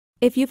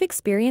If you've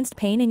experienced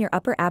pain in your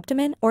upper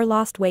abdomen or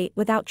lost weight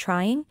without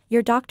trying,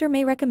 your doctor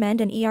may recommend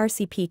an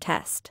ERCP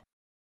test.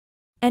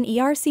 An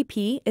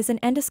ERCP is an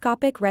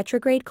endoscopic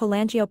retrograde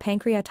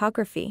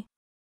cholangiopancreatography.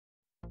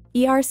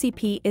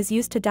 ERCP is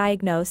used to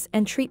diagnose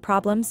and treat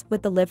problems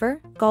with the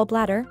liver,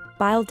 gallbladder,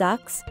 bile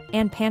ducts,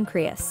 and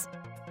pancreas.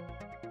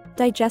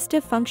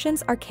 Digestive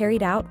functions are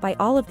carried out by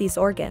all of these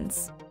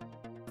organs.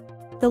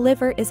 The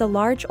liver is a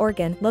large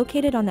organ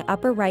located on the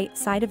upper right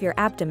side of your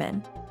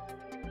abdomen.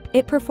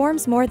 It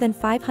performs more than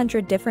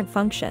 500 different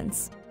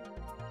functions.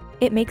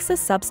 It makes a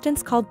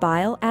substance called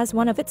bile as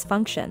one of its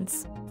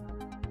functions.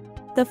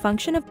 The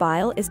function of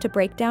bile is to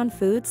break down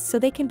foods so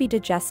they can be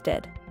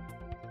digested.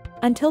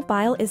 Until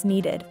bile is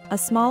needed, a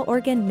small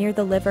organ near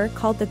the liver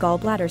called the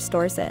gallbladder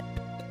stores it.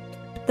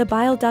 The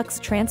bile ducts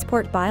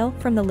transport bile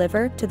from the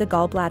liver to the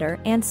gallbladder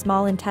and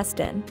small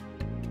intestine.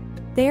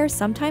 They are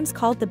sometimes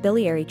called the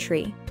biliary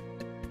tree.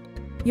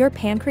 Your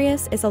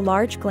pancreas is a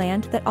large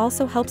gland that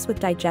also helps with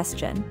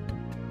digestion.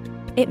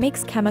 It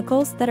makes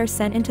chemicals that are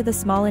sent into the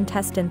small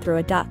intestine through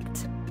a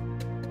duct.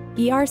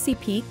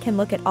 ERCP can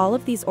look at all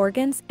of these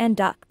organs and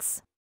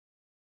ducts.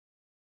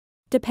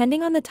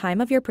 Depending on the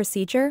time of your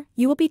procedure,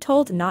 you will be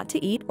told not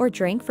to eat or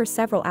drink for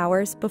several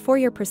hours before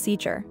your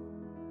procedure.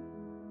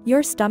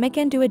 Your stomach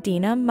and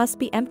duodenum must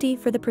be empty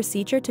for the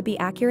procedure to be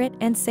accurate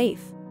and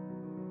safe.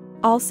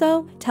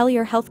 Also, tell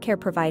your healthcare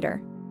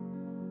provider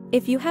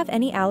if you have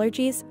any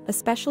allergies,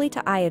 especially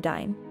to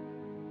iodine.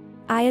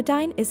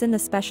 Iodine is in the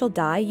special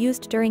dye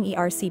used during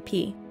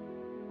ERCP.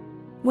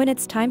 When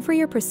it's time for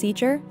your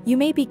procedure, you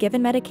may be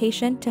given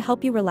medication to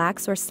help you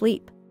relax or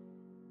sleep.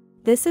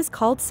 This is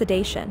called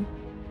sedation.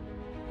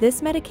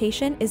 This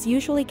medication is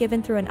usually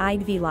given through an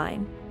IV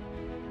line,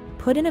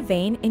 put in a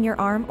vein in your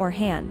arm or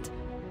hand.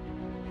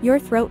 Your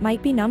throat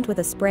might be numbed with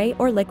a spray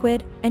or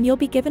liquid, and you'll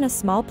be given a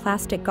small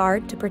plastic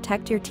guard to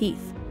protect your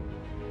teeth.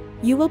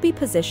 You will be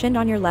positioned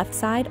on your left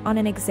side on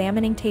an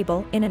examining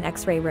table in an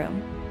X-ray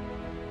room.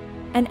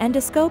 An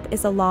endoscope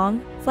is a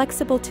long,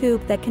 flexible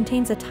tube that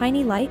contains a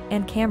tiny light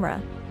and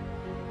camera.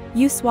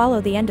 You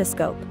swallow the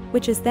endoscope,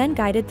 which is then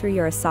guided through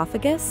your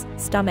esophagus,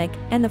 stomach,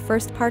 and the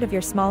first part of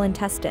your small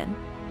intestine.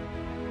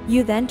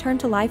 You then turn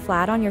to lie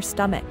flat on your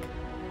stomach.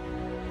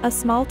 A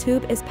small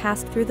tube is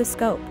passed through the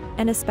scope,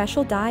 and a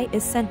special dye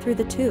is sent through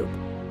the tube.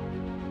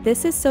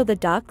 This is so the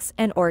ducts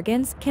and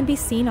organs can be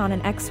seen on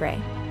an X-ray.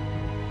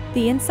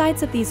 The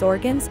insides of these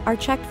organs are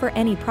checked for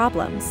any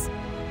problems.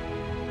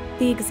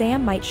 The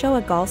exam might show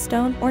a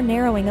gallstone or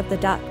narrowing of the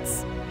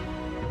ducts.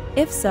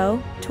 If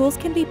so, tools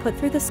can be put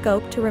through the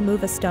scope to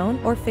remove a stone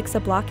or fix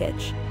a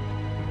blockage.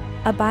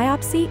 A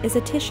biopsy is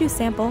a tissue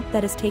sample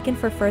that is taken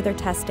for further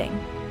testing.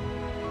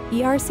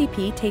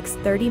 ERCP takes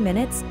 30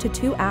 minutes to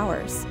 2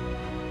 hours.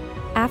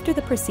 After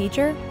the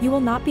procedure, you will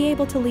not be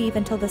able to leave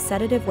until the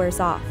sedative wears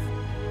off.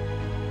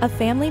 A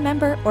family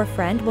member or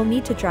friend will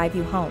need to drive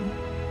you home.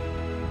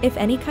 If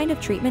any kind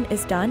of treatment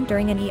is done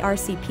during an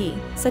ERCP,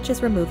 such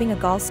as removing a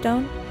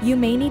gallstone, you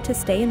may need to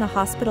stay in the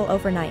hospital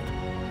overnight.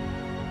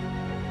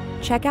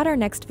 Check out our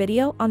next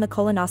video on the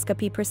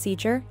colonoscopy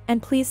procedure,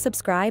 and please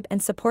subscribe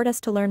and support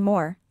us to learn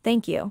more.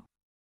 Thank you.